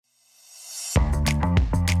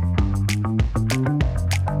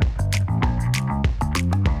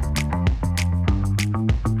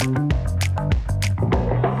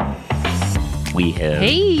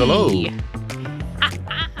Hey. Hello.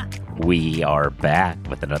 We are back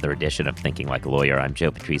with another edition of Thinking Like a Lawyer. I'm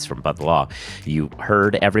Joe Patrice from Above the Law. You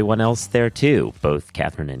heard everyone else there too, both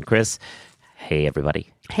Catherine and Chris. Hey,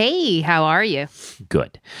 everybody. Hey, how are you?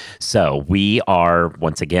 Good. So we are,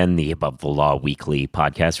 once again, the Above the Law weekly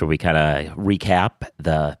podcast where we kind of recap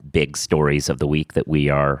the big stories of the week that we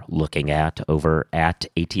are looking at over at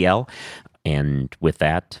ATL. And with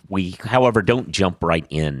that, we, however, don't jump right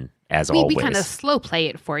in. As always. We kind of slow play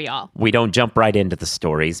it for y'all. We don't jump right into the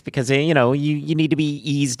stories because, you know, you need to be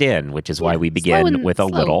eased in, which is why we begin with a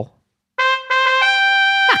little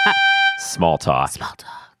small talk. Small talk.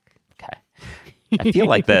 Okay. I feel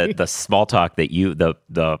like the small talk that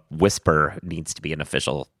the whisper needs to be an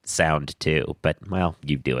official sound too, but, well,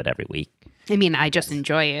 you do it every week. I mean, I just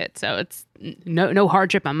enjoy it, so it's no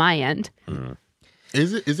hardship on my end. Mm.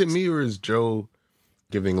 Is it me or is Joe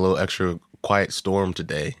giving a little extra quiet storm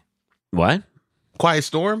today? What? Quiet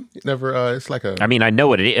storm? Never. It's like a. I mean, I know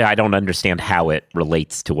what it is. I don't understand how it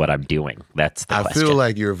relates to what I'm doing. That's the question. I feel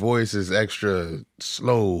like your voice is extra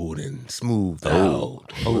slowed and smoothed out. Oh,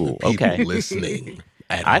 for the people okay. listening.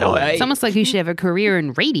 I don't. It's almost like you should have a career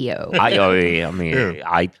in radio.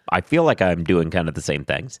 I feel like I'm doing kind of the same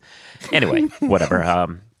things. Anyway,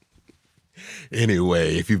 whatever.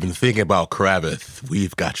 Anyway, if you've been thinking about Cravath,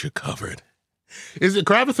 we've got you covered. Is it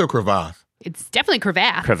Cravath or Cravath? It's definitely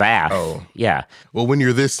Cravath. Cravath. Oh. Yeah. Well, when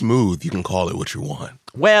you're this smooth, you can call it what you want.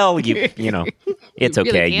 Well, you know, it's You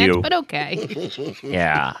okay. really can't, but okay.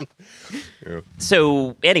 Yeah.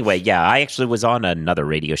 So anyway, yeah, I actually was on another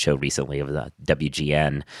radio show recently of the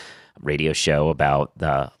WGN radio show about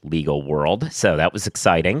the legal world. So that was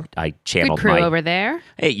exciting. I channeled Good crew over there.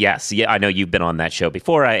 Hey, yes, yeah, I know you've been on that show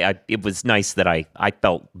before. It was nice that I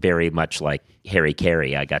felt very much like Harry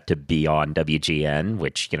Carey. I got to be on WGN,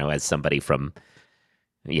 which, you know, as somebody from,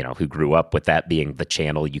 you know, who grew up with that being the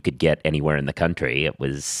channel you could get anywhere in the country, it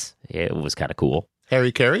was kind of cool.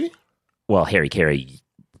 Harry Carey? Well, Harry Carey,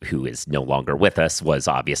 who is no longer with us, was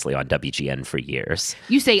obviously on WGN for years.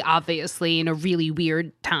 You say obviously in a really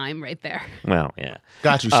weird time right there. Well, yeah.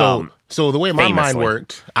 Got you. So the way my mind famously.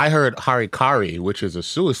 worked, I heard harikari, which is a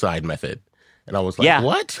suicide method. And I was like, Yeah.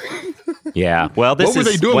 what? Yeah. Well, What were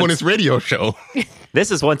they doing on this radio show? This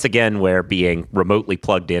is once again where being remotely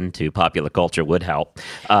plugged into popular culture would help.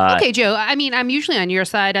 Okay, Joe, I mean, I'm usually on your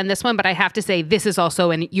side on this one, but I have to say this is also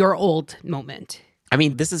in your old moment. I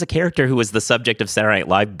mean, this is a character who was the subject of Saturday Night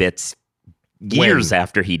Live bits years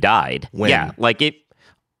after he died. When? Yeah, like it.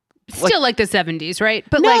 Still like the 70s, right?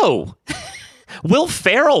 But No, Will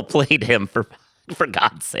Ferrell played him for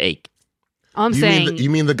God's sake. all I'm You saying, mean you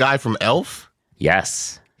mean the guy from Elf?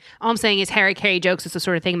 Yes. all I'm saying is Harry Carey jokes is the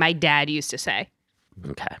sort of thing my dad used to say.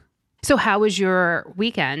 Okay. So how was your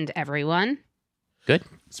weekend, everyone? Good.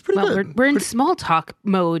 It's pretty Well, good. we're in small talk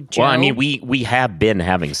mode, Joe. Well, I mean, we have been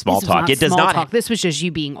having small This was talk. not It does small not. talk. This was just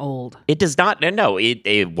you being old. It does not. No.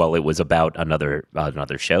 It was about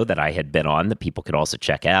another show that I had been on that people could also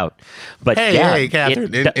check out. But Hey,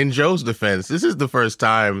 Catherine, in Joe's defense, this is the first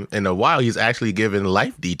time in a while he's actually given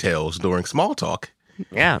life details during small talk.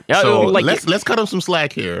 yeah. So Like, let's cut him some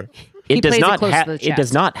slack here. He it does plays it not close to the it does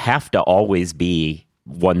chest. not have to always be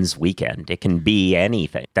one's weekend. It can be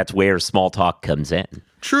anything. That's where small talk comes in.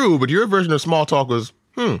 True, but your version of small talk was,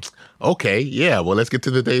 okay, yeah, well, let's get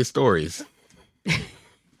to the day's stories.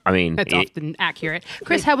 I mean, That's often accurate.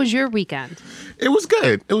 Chris, how was your weekend? It was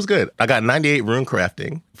good. It was good. I got 98 rune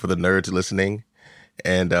crafting for the nerds listening.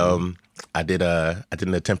 And I did an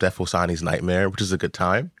attempt at Fosani's Nightmare, which is a good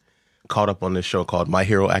time. Caught up on this show called My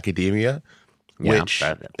Hero Academia, which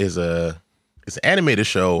is an animated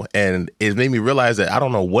show. And it made me realize that I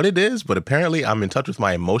don't know what it is, but apparently I'm in touch with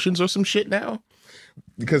my emotions or some shit now.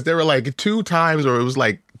 Because there were like 2 times where it was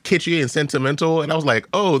like kitschy and sentimental. And I was like,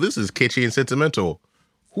 oh, this is kitschy and sentimental.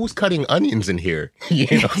 Who's cutting onions in here? You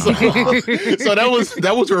know, so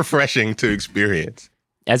that was refreshing to experience.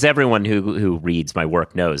 as everyone who reads my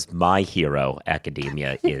work knows, my hero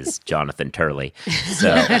academia is Jonathan Turley.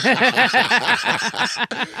 So,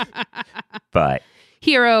 but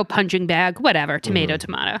Hero, punching bag, whatever. Tomato,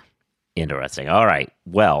 tomato. interesting. All right.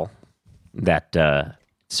 Well, that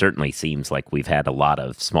certainly seems like we've had a lot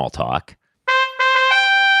of small talk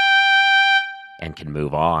and can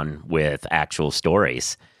move on with actual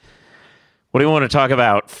stories. What do you want to talk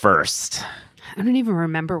about first? I don't even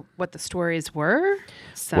remember what the stories were.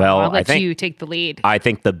 So Well, I'll I let think- you take the lead. I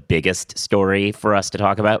think the biggest story for us to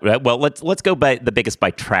talk about, well, let's go by the biggest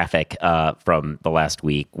by traffic from the last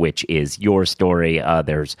week, which is your story.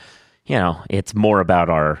 There's, it's more about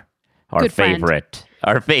our Good friend.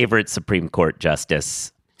 favorite Supreme Court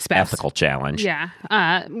justice, ethical challenge. Yeah.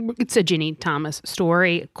 It's a Ginny Thomas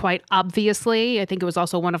story, quite obviously. I think it was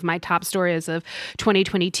also one of my top stories of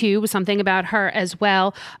 2022, something about her as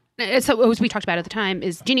well. So, as we talked about at the time,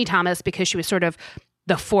 is Ginny Thomas, because she was sort of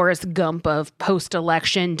the Forrest Gump of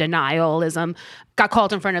post-election denialism, got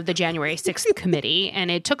called in front of the January 6th committee,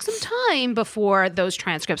 and it took some time before those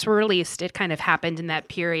transcripts were released. It kind of happened in that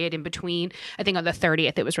period in between. I think on the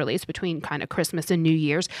 30th it was released, between kind of Christmas and New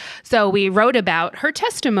Year's. So we wrote about her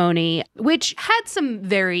testimony, which had some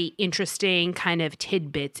very interesting kind of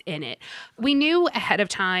tidbits in it. We knew ahead of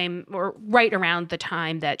time, or right around the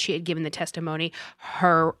time that she had given the testimony,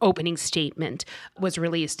 her opening statement was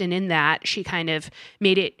released. And in that, she kind of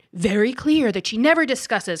made it very clear that she never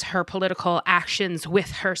discusses her political actions with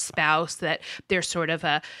her spouse, that there's sort of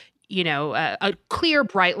a clear,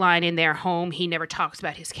 bright line in their home. He never talks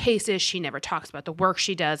about his cases. She never talks about the work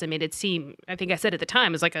she does. I made it seem, I think I said at the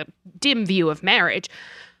time, it was like a dim view of marriage.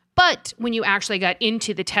 But when you actually got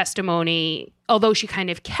into the testimony, although she kind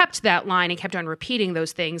of kept that line and kept on repeating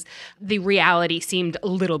those things, the reality seemed a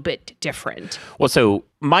little bit different. Well, so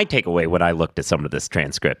my takeaway when I looked at some of this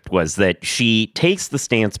transcript was that she takes the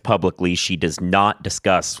stance publicly she does not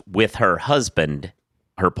discuss with her husband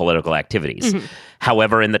her political activities. Mm-hmm.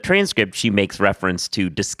 However, in the transcript, she makes reference to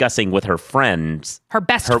discussing with her friends,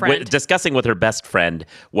 discussing with her best friend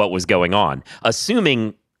what was going on,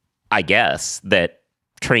 assuming, I guess, that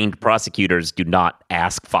trained prosecutors do not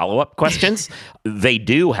ask follow-up questions. They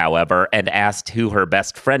do, however, and asked who her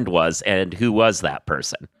best friend was, and who was that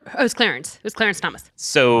person. It was Clarence. It was Clarence Thomas.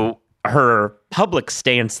 So her public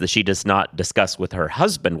stance that she does not discuss with her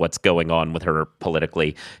husband what's going on with her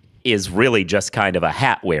politically is really just kind of a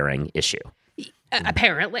hat-wearing issue.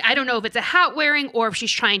 Apparently. I don't know if it's a hat wearing or if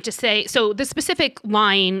she's trying to say, so the specific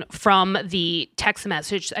line from the text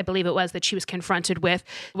message, I believe it was, that she was confronted with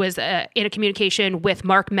was in a communication with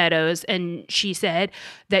Mark Meadows. And she said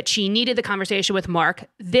that she needed the conversation with Mark.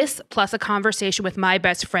 This plus a conversation with my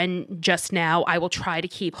best friend just now, I will try to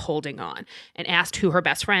keep holding on. And asked who her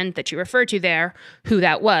best friend that you referred to there, who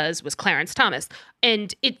that was Clarence Thomas.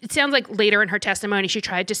 And it sounds like later in her testimony, she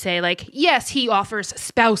tried to say, like, yes, he offers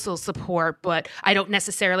spousal support, but I don't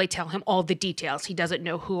necessarily tell him all the details. He doesn't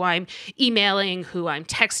know who I'm emailing, who I'm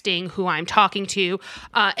texting, who I'm talking to,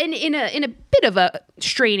 and in a bit of a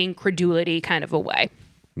straining credulity kind of a way.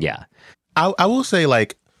 Yeah. I will say,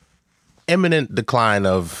 like, imminent decline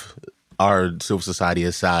of our civil society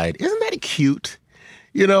aside, isn't that cute?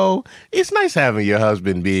 You know, it's nice having your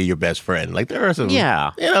husband be your best friend. Like, there are some, so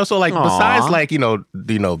like, aww. Besides like,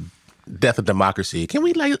 death of democracy, can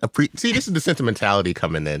we like, see, this is the sentimentality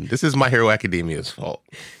coming in. This is My Hero Academia's fault.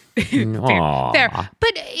 Fair.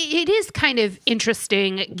 But it is kind of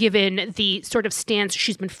interesting, given the sort of stance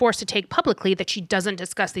she's been forced to take publicly, that she doesn't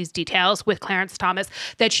discuss these details with Clarence Thomas,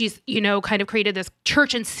 that she's, kind of created this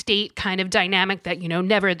church and state kind of dynamic that,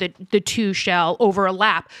 never the two shall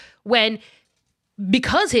overlap, when,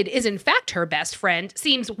 because it is in fact her best friend,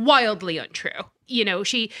 seems wildly untrue. She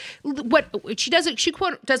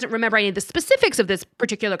doesn't remember any of the specifics of this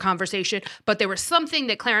particular conversation, but there was something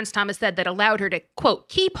that Clarence Thomas said that allowed her to, quote,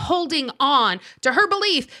 keep holding on to her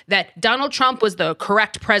belief that Donald Trump was the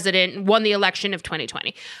correct president and won the election of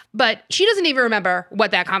 2020. But she doesn't even remember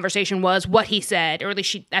what that conversation was, what he said, or at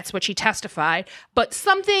least that's what she testified. But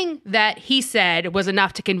something that he said was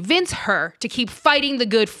enough to convince her to keep fighting the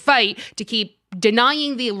good fight, to keep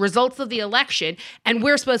denying the results of the election, and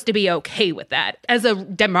we're supposed to be okay with that as a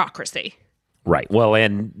democracy. Right. Well,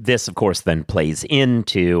 and this, of course, then plays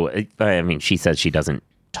into, she says she doesn't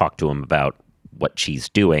talk to him about what she's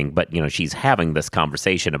doing, but, she's having this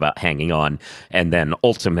conversation about hanging on, and then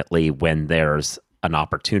ultimately when there's an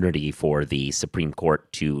opportunity for the Supreme Court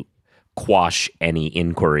to quash any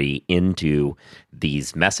inquiry into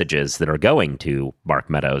these messages that are going to Mark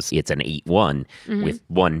Meadows, it's an 8-1 with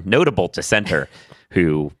one notable dissenter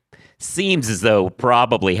who seems as though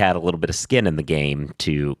probably had a little bit of skin in the game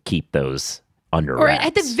to keep those under wraps. Or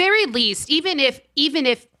at the very least, even if he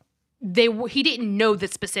didn't know the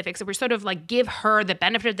specifics, and we're sort of like, give her the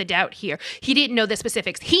benefit of the doubt here. He didn't know the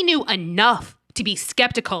specifics. He knew enough to be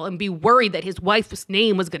skeptical and be worried that his wife's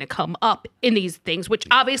name was going to come up in these things, which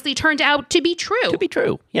obviously turned out to be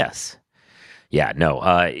true. Yes. Yeah, no,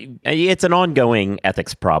 it's an ongoing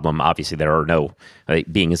ethics problem. Obviously, there are no,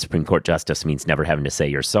 being a Supreme Court justice means never having to say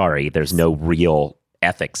you're sorry. There's no real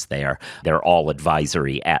ethics there. They're all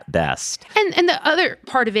advisory at best. And the other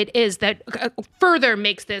part of it is that further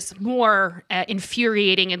makes this more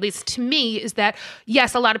infuriating, at least to me, is that,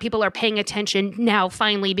 yes, a lot of people are paying attention now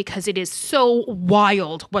finally because it is so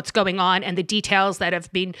wild what's going on and the details that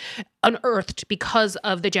have been unearthed because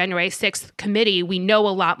of the January 6th committee. We know a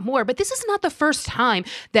lot more, but this is not the first time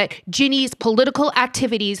that Ginny's political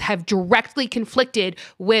activities have directly conflicted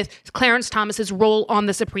with Clarence Thomas's role on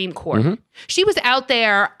the Supreme Court. Mm-hmm. She was out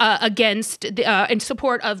there in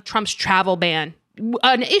support of Trump's travel ban,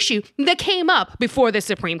 an issue that came up before the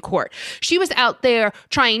Supreme Court. She was out there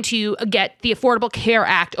trying to get the Affordable Care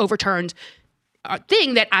Act overturned, a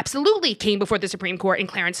thing that absolutely came before the Supreme Court, and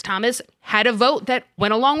Clarence Thomas had a vote that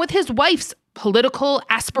went along with his wife's political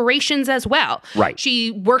aspirations as well. Right. She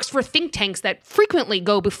works for think tanks that frequently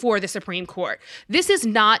go before the Supreme Court. This is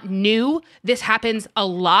not new. This happens a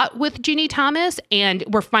lot with Ginny Thomas, and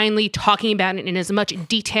we're finally talking about it in as much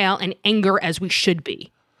detail and anger as we should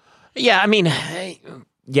be. Yeah, I mean, I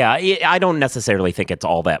don't necessarily think it's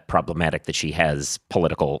all that problematic that she has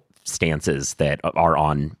political stances that are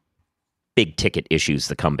on big ticket issues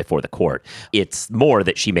that come before the court. It's more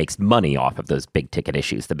that she makes money off of those big ticket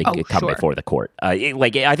issues that come before the court.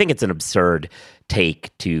 I think it's an absurd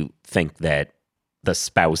take to think that the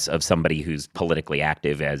spouse of somebody who's politically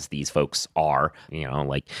active, as these folks are,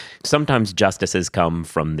 sometimes justices come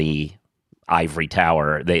from the ivory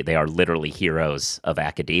tower. They are literally heroes of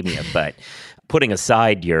academia, but putting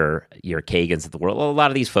aside your Kagans of the world, a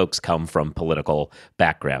lot of these folks come from political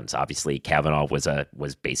backgrounds. Obviously, Kavanaugh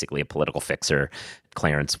was basically a political fixer.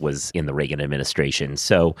 Clarence was in the Reagan administration.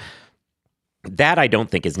 So that I don't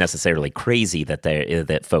think is necessarily crazy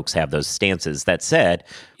that folks have those stances. That said,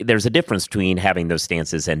 there's a difference between having those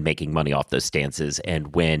stances and making money off those stances.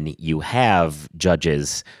 And when you have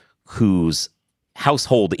judges whose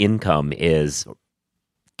household income is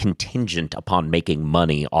contingent upon making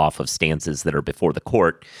money off of stances that are before the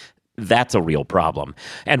court, that's a real problem,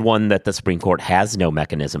 and one that the Supreme Court has no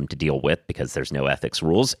mechanism to deal with because there's no ethics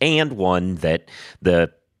rules, and one that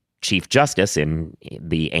the Chief Justice in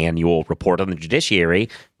the annual report on the judiciary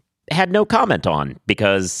had no comment on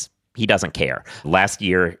because he doesn't care. Last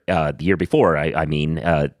year, the year before,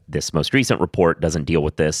 this most recent report doesn't deal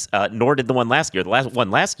with this, nor did the one last year. The one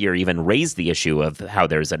last year even raised the issue of how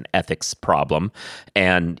there's an ethics problem,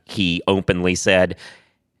 and he openly said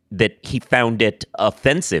that he found it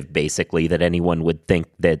offensive, basically, that anyone would think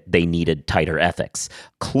that they needed tighter ethics.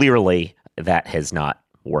 Clearly, that has not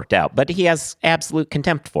worked out, but he has absolute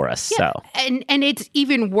contempt for us. Yeah. So, and it's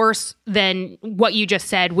even worse than what you just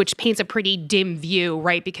said, which paints a pretty dim view,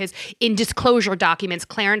 right? Because in disclosure documents,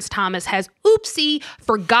 Clarence Thomas has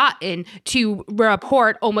forgotten to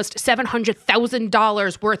report almost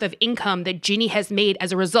 $700,000 worth of income that Ginny has made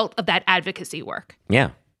as a result of that advocacy work.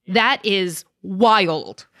 Yeah, that is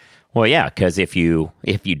wild. Well, yeah, because if you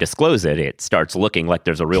disclose it, it starts looking like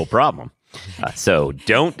there's a real problem. So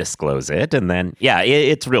don't disclose it. And then,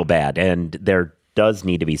 it's real bad. And there does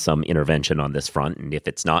need to be some intervention on this front. And if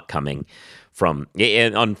it's not coming from,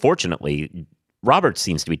 and unfortunately, Roberts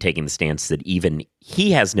seems to be taking the stance that even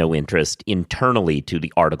he has no interest internally to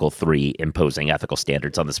the Article 3 imposing ethical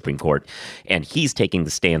standards on the Supreme Court. And he's taking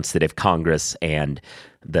the stance that if Congress and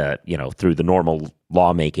through the normal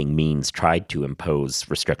lawmaking means tried to impose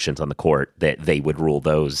restrictions on the court, that they would rule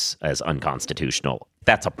those as unconstitutional.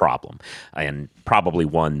 That's a problem, and probably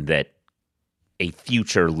one that a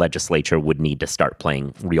future legislature would need to start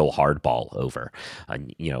playing real hardball over,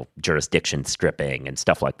 jurisdiction stripping and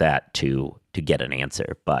stuff like that to get an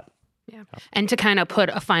answer. But yeah. And to kind of put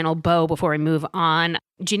a final bow before we move on,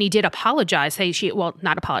 Ginny did apologize.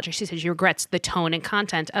 Not apologize. She said she regrets the tone and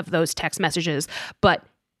content of those text messages, but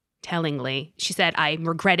tellingly, she said, "I'm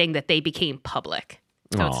regretting that they became public."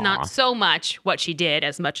 So It's not so much what she did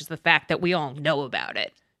as much as the fact that we all know about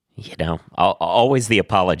it. Always the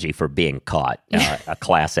apology for being caught. A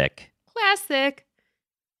classic. Classic.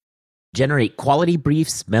 Generate quality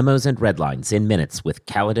briefs, memos, and redlines in minutes with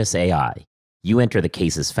Calidus AI. You enter the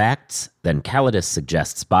case's facts, then Calidus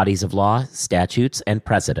suggests bodies of law, statutes, and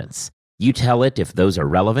precedents. You tell it if those are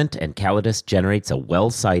relevant, and Calidus generates a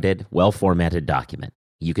well-cited, well-formatted document.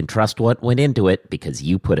 You can trust what went into it because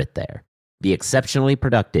you put it there. Be exceptionally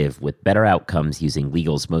productive with better outcomes using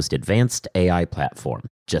legal's most advanced AI platform.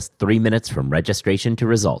 Just 3 minutes from registration to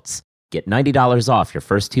results. Get $90 off your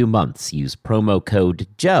first 2 months. Use promo code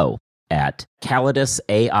JOE at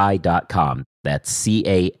CalidusAI.com. That's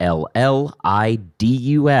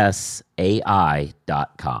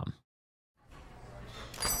CalidusAI.com.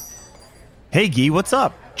 Hey, Guy, what's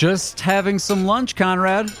up? Just having some lunch,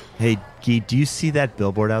 Conrad. Hey, Guy, do you see that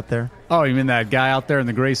billboard out there? Oh, you mean that guy out there in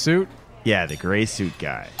the gray suit? Yeah, the gray suit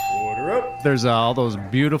guy. Order up. There's all those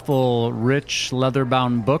beautiful, rich,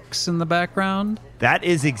 leather-bound books in the background. That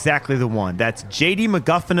is exactly the one. That's J.D.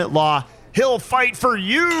 McGuffin at Law. He'll fight for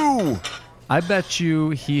you! I bet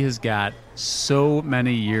you he has got So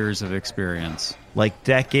many years of experience. Like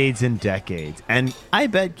decades and decades. And I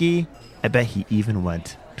bet he even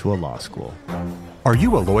went to a law school. Are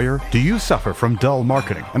you a lawyer? Do you suffer from dull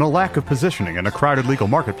marketing and a lack of positioning in a crowded legal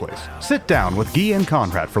marketplace? Sit down with Guy and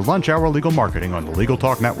Conrad for Lunch Hour Legal Marketing on the Legal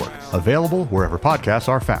Talk Network. Available wherever podcasts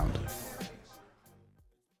are found.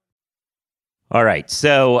 All right.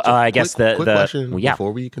 So I guess quick the question yeah.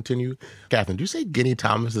 before we continue. Catherine, do you say Ginny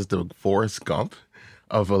Thomas is the Forrest Gump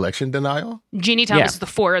of election denial? Ginny Thomas Yeah. is the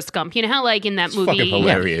Forrest Gump. You know how, like, in that It's movie, fucking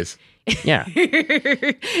hilarious. Yeah.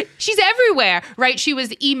 she's everywhere, right? She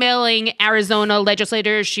was emailing Arizona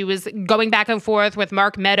legislators. She was going back and forth with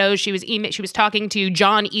Mark Meadows. She was talking to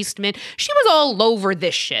John Eastman. She was all over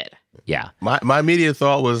this shit. Yeah. My immediate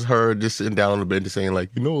thought was her just sitting down on the bench and saying, like,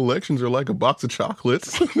 elections are like a box of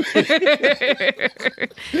chocolates.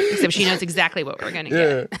 Except she knows exactly what we're going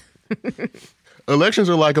to get. Elections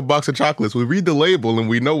are like a box of chocolates. We read the label and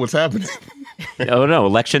we know what's happening. Oh, no.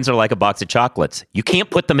 Elections are like a box of chocolates. You can't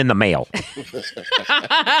put them in the mail.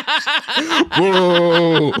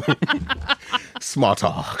 Whoa. Small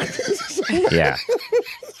talk. Yeah.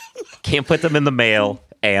 Can't put them in the mail.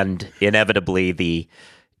 And inevitably, the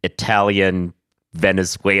Italian,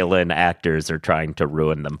 Venezuelan actors are trying to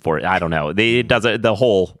ruin them for it. I don't know. The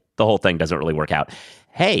whole thing doesn't really work out.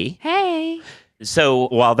 Hey. So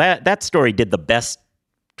while that story did the best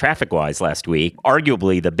traffic-wise last week,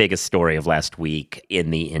 arguably the biggest story of last week in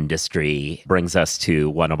the industry brings us to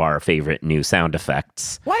one of our favorite new sound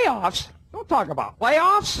effects. Playoffs? Don't talk about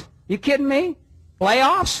playoffs. You kidding me?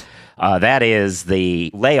 Playoffs? That is the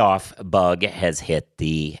layoff bug has hit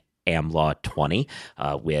the AmLaw 20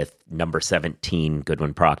 with number 17,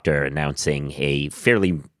 Goodwin Procter, announcing a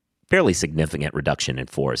fairly significant reduction in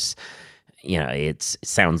force. It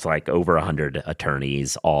sounds like over 100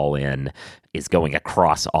 attorneys all in is going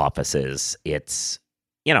across offices. It's,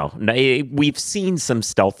 we've seen some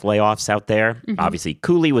stealth layoffs out there. Mm-hmm. Obviously,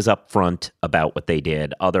 Cooley was upfront about what they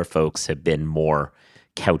did. Other folks have been more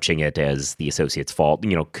couching it as the associate's fault.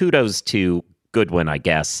 Kudos to Goodwin, I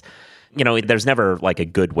guess. There's never like a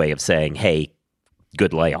good way of saying, hey,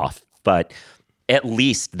 good layoff. But at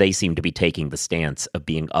least they seem to be taking the stance of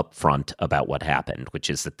being upfront about what happened, which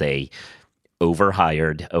is that they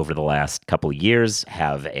overhired over the last couple of years,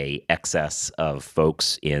 have a excess of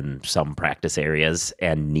folks in some practice areas,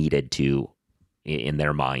 and needed to, in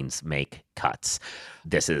their minds, make cuts.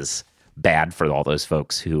 This is bad for all those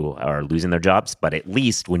folks who are losing their jobs, but at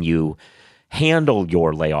least when you handle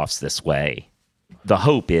your layoffs this way, the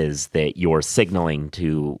hope is that you're signaling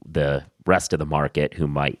to the rest of the market who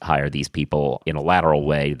might hire these people in a lateral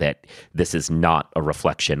way that this is not a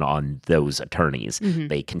reflection on those attorneys. Mm-hmm.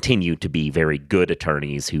 They continue to be very good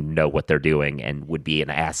attorneys who know what they're doing and would be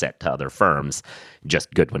an asset to other firms.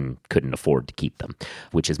 Just Goodwin couldn't afford to keep them,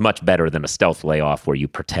 which is much better than a stealth layoff where you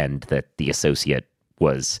pretend that the associate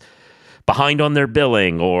was behind on their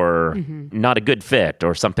billing or not a good fit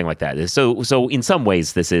or something like that. So in some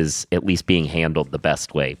ways, this is at least being handled the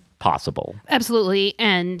best way possible. Absolutely.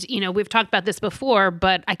 And, we've talked about this before,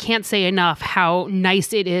 but I can't say enough how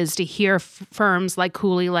nice it is to hear firms like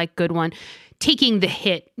Cooley, like Goodwin, taking the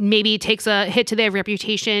hit. Maybe it takes a hit to their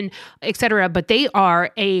reputation, et cetera, but they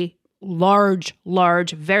are a large,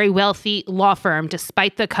 very wealthy law firm.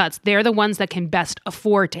 Despite the cuts, they're the ones that can best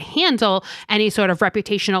afford to handle any sort of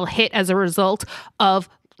reputational hit as a result of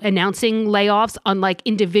announcing layoffs, unlike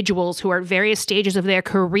individuals who are at various stages of their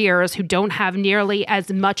careers who don't have nearly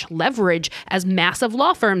as much leverage as massive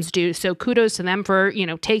law firms do. So kudos to them for,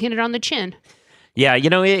 taking it on the chin. Yeah,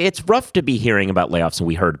 it's rough to be hearing about layoffs, and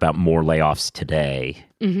we heard about more layoffs today.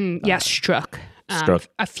 Mm-hmm. Yes, Strzok.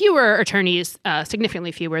 Fewer attorneys,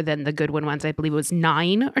 significantly fewer than the Goodwin ones. I believe it was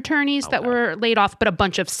 9 attorneys that were laid off, but a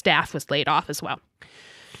bunch of staff was laid off as well.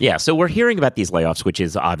 Yeah, so we're hearing about these layoffs, which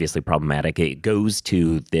is obviously problematic. It goes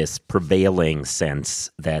to this prevailing sense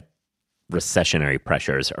that recessionary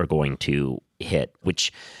pressures are going to hit,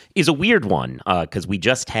 which is a weird one because we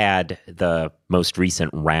just had the most recent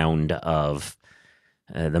round of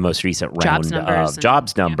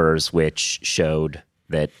jobs numbers, which showed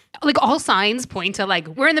that all signs point to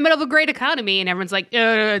we're in the middle of a great economy, and everyone's like,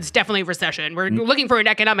 it's definitely a recession. We're looking for an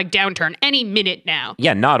economic downturn any minute now.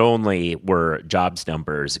 Yeah, not only were jobs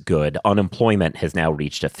numbers good, unemployment has now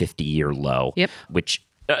reached a 50-year low. Yep. Which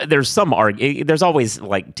there's always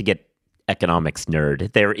to get economics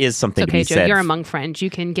nerd. There is something to be Joe, said. You're among friends. You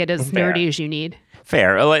can get as nerdy as you need.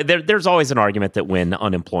 Fair. There's always an argument that when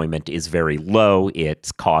unemployment is very low,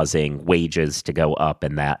 it's causing wages to go up,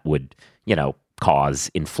 and that would, cause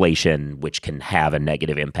inflation, which can have a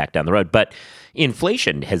negative impact down the road. But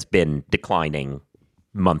inflation has been declining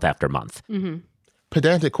month after month. Mm-hmm.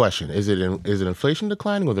 Pedantic question: is it inflation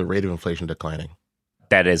declining or the rate of inflation declining?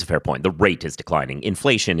 That is a fair point. The rate is declining.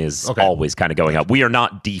 Inflation is Okay. always kind of going up. We are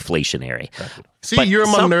not deflationary. See, But you're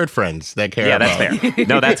among some- nerd friends that care. Yeah, about. that's fair.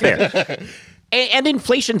 No, that's fair. And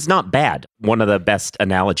inflation's not bad. One of the best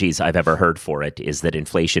analogies I've ever heard for it is that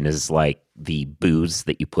inflation is like the booze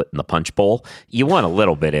that you put in the punch bowl. You want a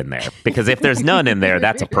little bit in there because if there's none in there,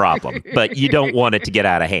 that's a problem. But you don't want it to get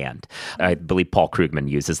out of hand. I believe Paul Krugman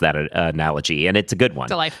uses that analogy, and it's a good one.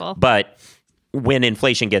 Delightful. But when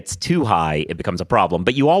inflation gets too high, it becomes a problem.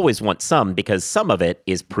 But you always want some because some of it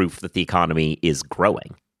is proof that the economy is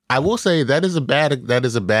growing. I will say that is a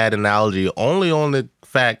bad analogy. Only on the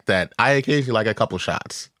fact that I occasionally like a couple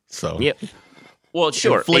shots. So Yeah. Well,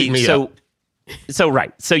 sure. Inflate me so, up. so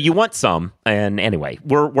right. So you want some, and anyway,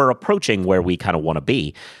 we're approaching where we kind of want to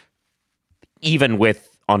be, even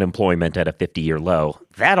with unemployment at a 50-year low.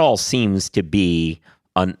 That all seems to be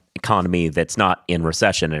an economy that's not in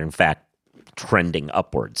recession, and in fact, trending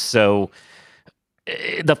upwards. So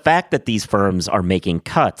the fact that these firms are making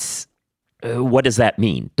cuts, what does that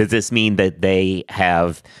mean? Does this mean that they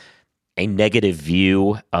have a negative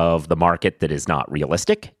view of the market that is not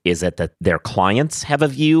realistic? Is it that their clients have a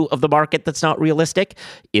view of the market that's not realistic?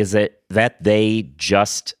 Is it that they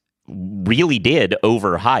just really did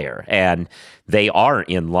overhire and they are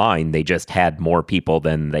in line? They just had more people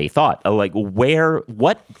than they thought. Like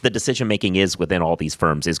what the decision making is within all these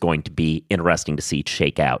firms is going to be interesting to see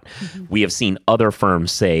shake out. Mm-hmm. We have seen other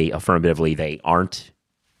firms say affirmatively they aren't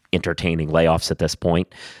entertaining layoffs at this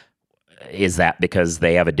point. Is that because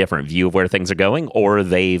they have a different view of where things are going, or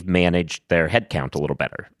they've managed their headcount a little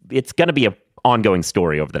better? It's going to be an ongoing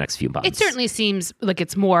story over the next few months. It certainly seems like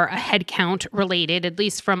it's more a headcount related, at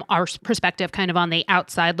least from our perspective, kind of on the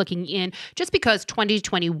outside looking in, just because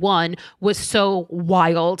 2021 was so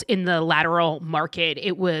wild in the lateral market.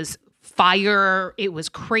 It was fire. It was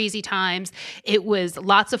crazy times. It was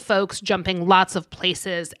lots of folks jumping lots of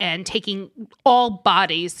places and taking all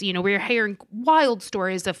bodies. You know, we're hearing wild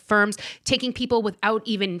stories of firms taking people without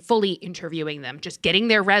even fully interviewing them, just getting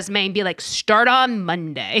their resume and be like, start on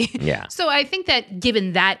Monday. Yeah. So I think that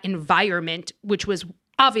given that environment, which was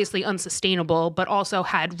obviously unsustainable, but also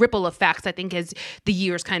had ripple effects, I think, as the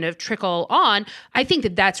years kind of trickle on, I think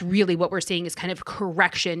that that's really what we're seeing is kind of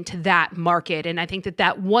correction to that market. And I think that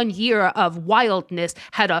that 1 year of wildness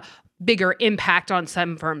had a bigger impact on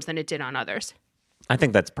some firms than it did on others. I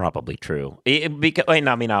think that's probably true.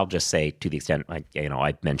 I'll just say, to the extent,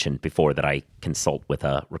 I mentioned before that I consult with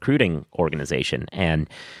a recruiting organization, and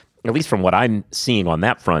at least from what I'm seeing on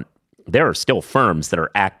that front, there are still firms that are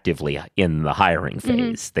actively in the hiring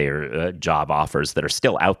phase. There are job offers that are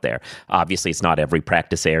still out there. Obviously, it's not every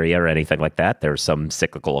practice area or anything like that. There are some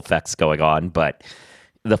cyclical effects going on, but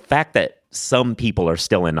the fact that some people are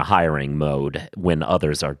still in a hiring mode when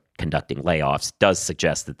others are conducting layoffs does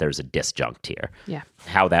suggest that there's a disjunct here. Yeah.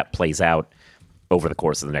 How that plays out over the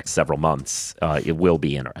course of the next several months, it will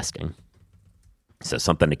be interesting. So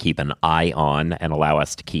something to keep an eye on and allow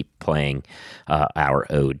us to keep playing our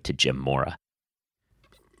ode to Jim Mora.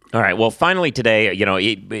 All right. Well, finally today,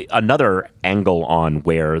 another angle on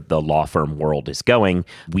where the law firm world is going.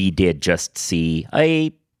 We did just see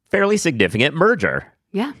a fairly significant merger.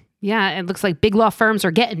 Yeah. Yeah. It looks like big law firms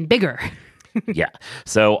are getting bigger. Yeah.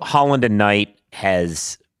 So Holland and Knight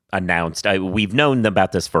has announced, we've known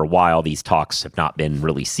about this for a while. These talks have not been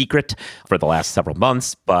really secret for the last several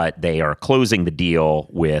months, but they are closing the deal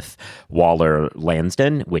with Waller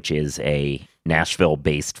Lansden, which is a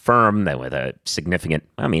Nashville-based firm that with a significant,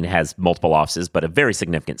 has multiple offices, but a very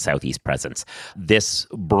significant Southeast presence. This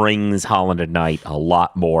brings Holland and Knight a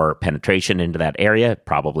lot more penetration into that area. It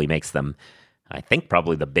probably makes them, I think,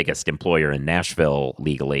 probably the biggest employer in Nashville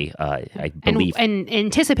legally, I believe. And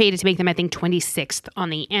anticipated to make them, I think, 26th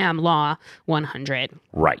on the Am Law 100.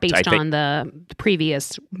 Right. Based on the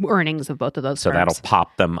previous earnings of both of those so firms. that'll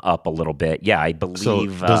pop them up a little bit. Yeah, I believe. So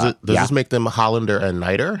does this make them Hollander and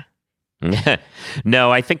Knighter?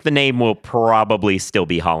 No, I think the name will probably still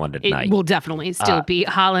be Holland and Knight. It will definitely still be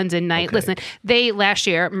Holland and Knight. Okay. Listen, they last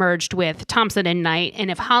year merged with Thompson and Knight,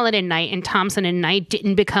 and if Holland and Knight and Thompson and Knight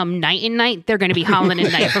didn't become Knight and Knight, they're going to be Holland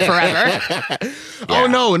and Knight for forever. Oh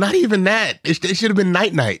no, not even that. It should have been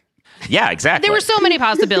Night. Yeah, exactly. There were so many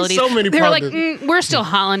possibilities. So many they were like, possibilities. we're still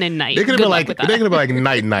Holland and Knight. They're gonna Good be luck with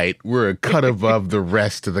that. Night. We're a cut above the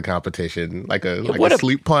rest of the competition, like a What a-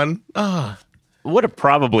 sleep pun. Ah. Would have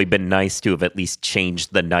probably been nice to have at least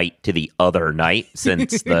changed the Knight to the other Knight,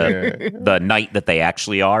 since the Knight that they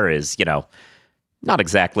actually are is, not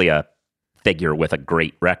exactly a figure with a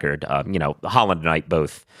great record. Holland and Knight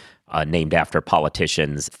both named after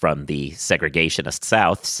politicians from the segregationist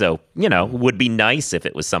South. So, would be nice if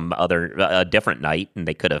it was some other different night and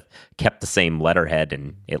they could have kept the same letterhead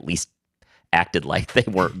and at least acted like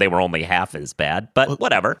they were only half as bad. But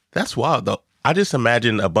whatever. That's wild, though. I just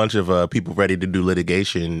imagine a bunch of people ready to do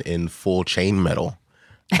litigation in full chainmail.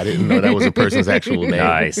 I didn't know that was a person's actual name.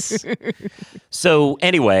 Nice. So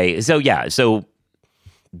anyway, so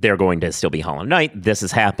they're going to still be Hollow Knight. This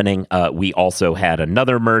is happening. We also had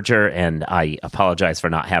another merger, and I apologize for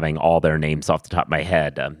not having all their names off the top of my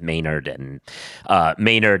head. Maynard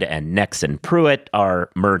and Nex and Pruitt are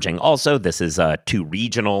merging also. This is two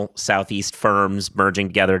regional Southeast firms merging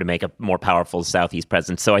together to make a more powerful Southeast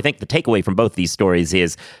presence. So I think the takeaway from both these stories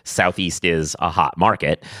is Southeast is a hot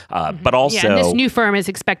market, but also... Yeah, and this new firm is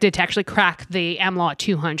expected to actually crack the AmLaw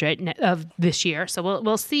 200 of this year. So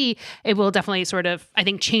we'll see. It will definitely sort of, I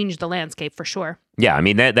think, change the landscape for sure. Yeah, I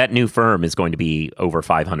mean, that new firm is going to be over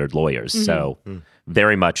 500 lawyers. So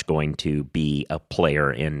very much going to be a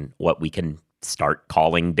player in what we can start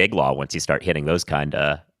calling big law once you start hitting those kind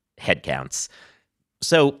of headcounts.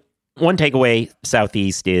 So one takeaway,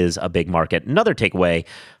 Southeast is a big market. Another takeaway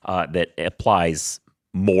that applies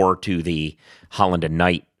more to the Holland and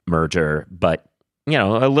Knight merger, but,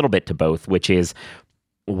 a little bit to both, which is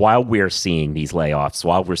while we're seeing these layoffs,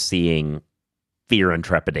 while we're seeing fear and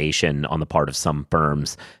trepidation on the part of some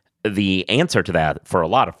firms, the answer to that for a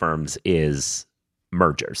lot of firms is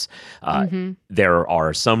mergers. There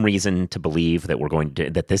are some reason to believe that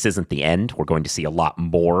that this isn't the end. We're going to see a lot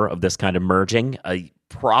more of this kind of merging,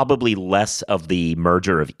 probably less of the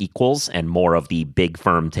merger of equals and more of the big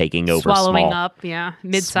firm taking over swallowing up,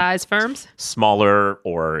 mid-sized firms, smaller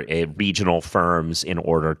or regional firms in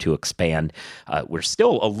order to expand. We're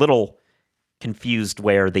still a little confused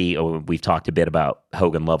where we've talked a bit about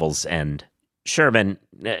Hogan Lovells and Sherman,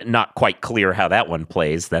 not quite clear how that one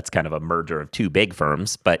plays. That's kind of a merger of two big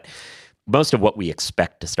firms, but most of what we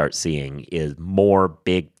expect to start seeing is more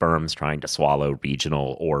big firms trying to swallow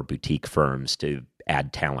regional or boutique firms to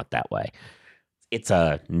add talent that way. It's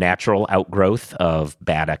a natural outgrowth of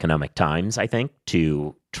bad economic times, I think,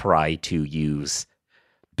 to try to use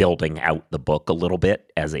building out the book a little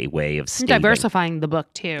bit as a way of diversifying the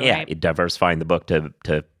book too. Yeah, right? Diversifying the book to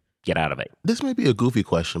get out of it. This may be a goofy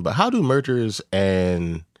question, but how do mergers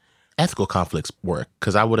and ethical conflicts work?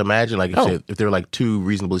 Because I would imagine, like you said, if they're like two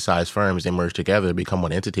reasonably sized firms, they merge together to become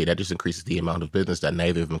one entity, that just increases the amount of business that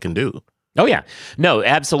neither of them can do. Oh, yeah. No,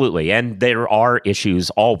 absolutely. And there are issues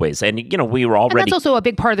always. And, we were already... And that's also a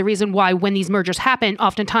big part of the reason why when these mergers happen,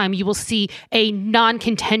 oftentimes you will see a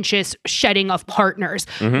non-contentious shedding of partners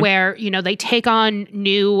where, they take on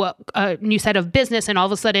new set of business and all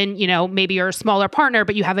of a sudden, maybe you're a smaller partner,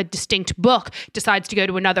 but you have a distinct book, decides to go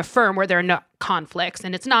to another firm where there are no conflicts.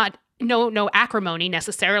 And it's not no acrimony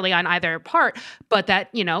necessarily on either part, but that,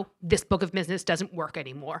 this book of business doesn't work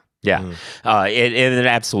anymore. Yeah, it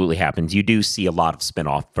absolutely happens. You do see a lot of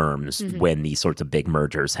spin-off firms when these sorts of big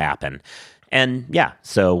mergers happen. And yeah,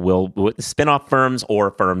 so we'll spin-off firms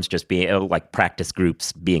or firms just being like practice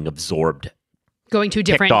groups being absorbed. Going to a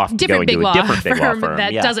different big law firm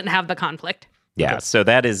that doesn't have the conflict. Yeah, so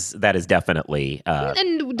that is definitely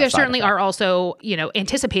and there certainly are also,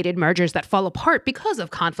 anticipated mergers that fall apart because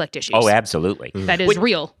of conflict issues. Oh, absolutely. That is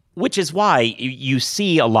real. Which is why you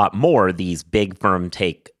see a lot more these big firm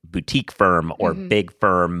take boutique firm or big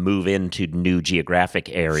firm move into new geographic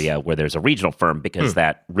area where there's a regional firm because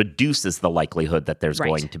that reduces the likelihood that there's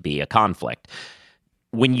going to be a conflict.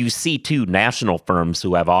 When you see two national firms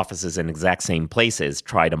who have offices in exact same places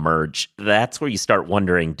try to merge, that's where you start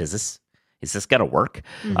wondering, is this going to work?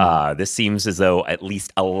 This seems as though at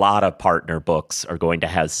least a lot of partner books are going to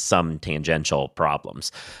have some tangential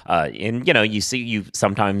problems. And, you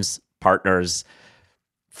sometimes partners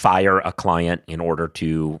fire a client in order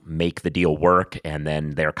to make the deal work, and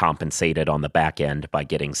then they're compensated on the back end by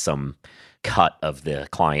getting some cut of the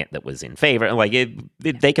client that was in favor. Like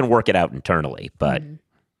they can work it out internally, but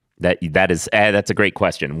that's a great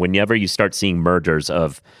question. Whenever you start seeing mergers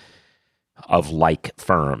of like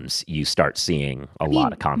firms, you start seeing a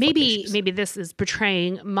lot of conflict issues. Maybe this is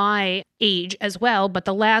portraying my age as well, but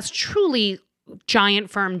the last truly giant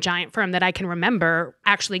firm that I can remember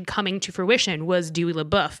actually coming to fruition was Dewey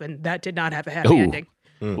LaBeouf, and that did not have a happy ending.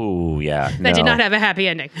 Ooh, yeah. That did not have a happy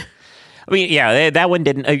ending. I mean, yeah, that one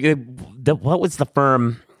didn't. What was the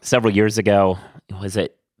firm several years ago? Was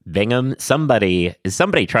it Bingham? Somebody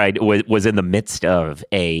was in the midst of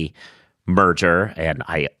a merger, and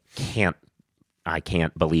I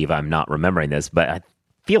can't believe I'm not remembering this, but I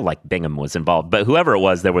feel like Bingham was involved. But whoever it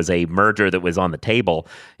was, there was a merger that was on the table,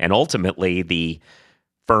 and ultimately the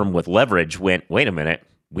firm with leverage went, wait a minute,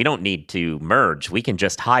 we don't need to merge. We can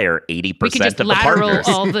just hire 80% We could just of the lateral partners.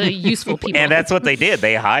 all the useful people. And that's what they did.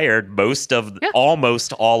 They hired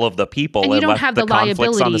almost all of the people, and you don't left have the conflicts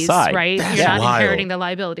liabilities, on the side. right? That's You're not wild. inheriting the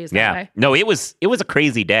liabilities that way. No, it was a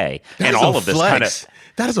crazy day, That and is all a of this flex. kind of.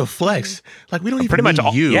 That is a flex. Like, we don't even Pretty much need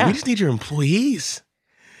all- you. yeah. We just need your employees.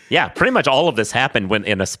 Yeah, pretty much all of this happened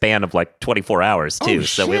in a span of like 24 hours too. Oh,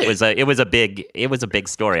 so shit. it was a big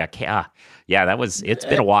story. I can't. It's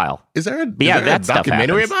been a while. Is there a that stuff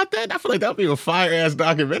documentary happens. about that? I feel like that would be a fire-ass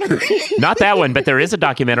documentary. Not that one, but there is a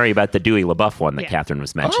documentary about the Dewey LaBeouf one that Yeah. Catherine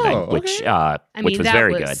was mentioning, Oh, okay. which I mean, was that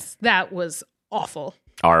very was, good. That was awful.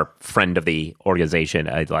 Our friend of the organization,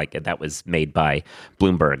 that was made by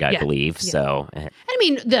Bloomberg, I Yeah. believe. Yeah. So I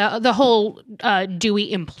mean, the whole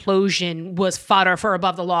Dewey implosion was fodder for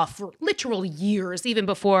Above the Law for literal years, even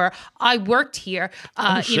before I worked here.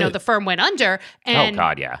 shit. The firm went under, and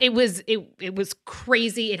God, yeah. it was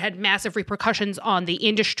crazy. It had massive repercussions on the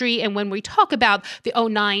industry. And when we talk about the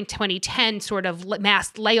 2009-2010 sort of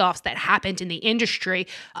mass layoffs that happened in the industry,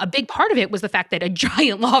 a big part of it was the fact that a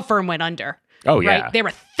giant law firm went under. Oh, yeah. Right? There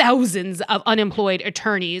were thousands of unemployed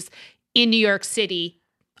attorneys in New York City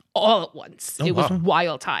all at once. It was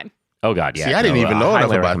wild time. oh God, yeah. See, I didn't even know enough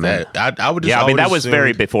highly about recommend. that. I would just Yeah, I mean that always was assumed-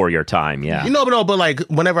 very before your time. Yeah. but like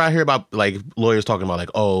whenever I hear about like lawyers talking about like,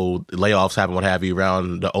 oh, layoffs happen, what have you,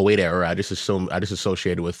 around the 2008 era, I just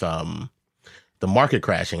associated with the market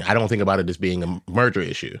crashing. I don't think about it as being a merger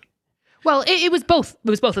issue. Well, it was both. It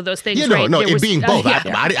was both of those things. Yeah, right? no, There it was, being both. yeah.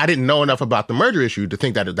 I didn't know enough about the merger issue to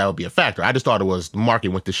think that would be a factor. I just thought it was the market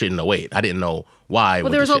went to shit in 2008. I didn't know why. it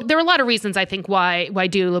Well, went to shit. there were a lot of reasons I think why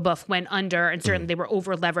Dewey LaBeouf went under, and certainly they were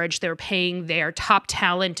over leveraged. They were paying their top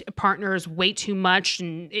talent partners way too much,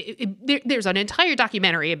 and there's an entire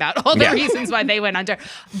documentary about all the reasons why they went under.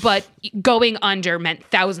 But going under meant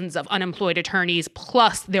thousands of unemployed attorneys.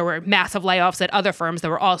 Plus, there were massive layoffs at other firms.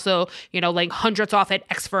 There were also like hundreds off at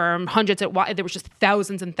X firm, hundreds at Y. There was just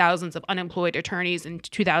thousands and thousands of unemployed attorneys in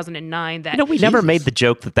 2009. That We never made the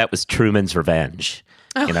joke that was Truman's revenge.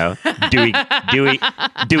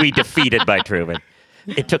 Dewey defeated by Truman.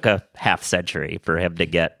 It took a half century for him to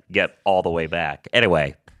get all the way back.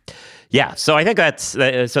 Anyway, yeah. So I think that's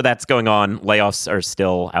going on. Layoffs are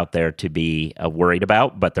still out there to be worried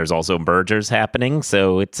about, but there's also mergers happening.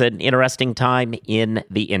 So it's an interesting time in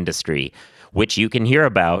the industry, which you can hear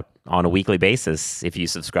about on a weekly basis if you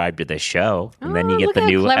subscribe to this show. And then you get look the how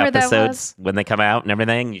new clever that episodes when they come out and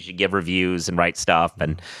everything. You should give reviews and write stuff,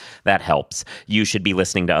 and that helps. You should be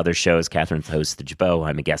listening to other shows. Catherine's the host of The Jabot.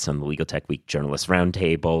 I'm a guest on the Legal Tech Week Journalist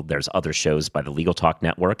Roundtable. There's other shows by the Legal Talk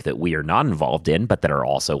Network that we are not involved in, but that are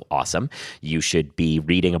also awesome. You should be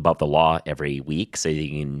reading Above the Law every week so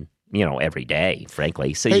you can, every day,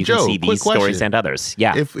 frankly, so Hey, you can Joe, see quick these stories question. and others.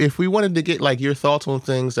 Yeah. If we wanted to get like your thoughts on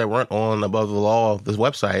things that weren't on Above the Law, this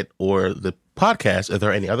website or the podcast, are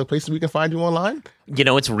there any other places we can find you online?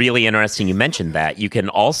 It's really interesting you mentioned that. You can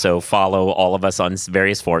also follow all of us on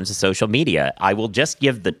various forms of social media. I will just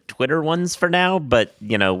give the Twitter ones for now, but,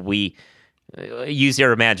 we use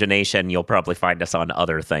your imagination. You'll probably find us on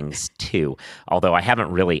other things too. Although I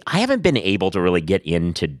haven't been able to really get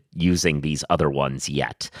into using these other ones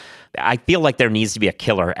yet. I feel like there needs to be a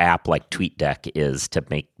killer app like TweetDeck is to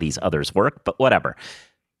make these others work, but whatever.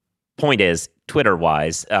 Point is,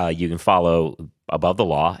 Twitter-wise, you can follow Above the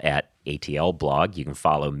Law at ATL Blog. You can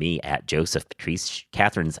follow me at Joseph Patrice.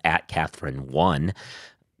 Catherine's at Catherine1.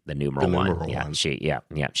 The numeral one. one.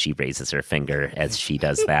 She raises her finger as she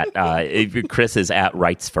does that. Chris is at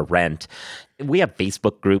Rights for Rent. We have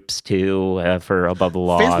Facebook groups too for Above the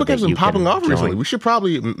Law. Facebook that has been you popping can off recently. join. We should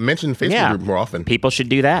probably mention Facebook group more often. People should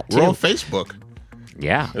do that too. We're on Facebook.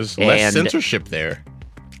 Yeah. There's less And- censorship there.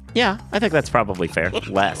 Yeah, I think that's probably fair.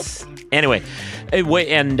 Less. Anyway,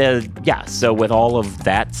 so with all of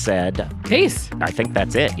that said, Peace. I think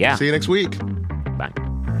that's it. Yeah. See you next week. Bye.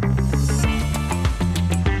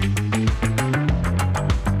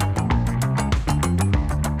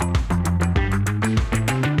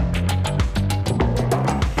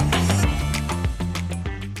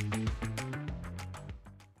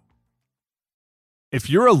 If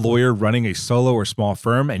you're a lawyer running a solo or small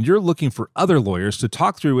firm and you're looking for other lawyers to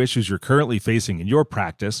talk through issues you're currently facing in your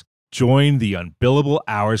practice, join the Unbillable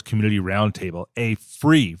Hours Community Roundtable, a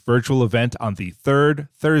free virtual event on the third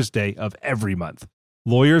Thursday of every month.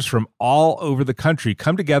 Lawyers from all over the country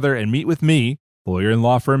come together and meet with me, lawyer and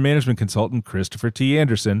law firm management consultant Christopher T.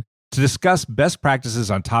 Anderson, to discuss best practices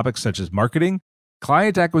on topics such as marketing,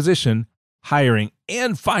 client acquisition, hiring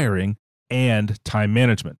and firing, and time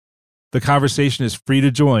management. The conversation is free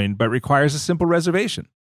to join, but requires a simple reservation.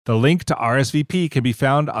 The link to RSVP can be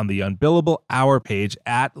found on the Unbillable Hour page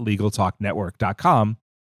at LegalTalkNetwork.com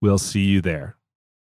We'll see you there.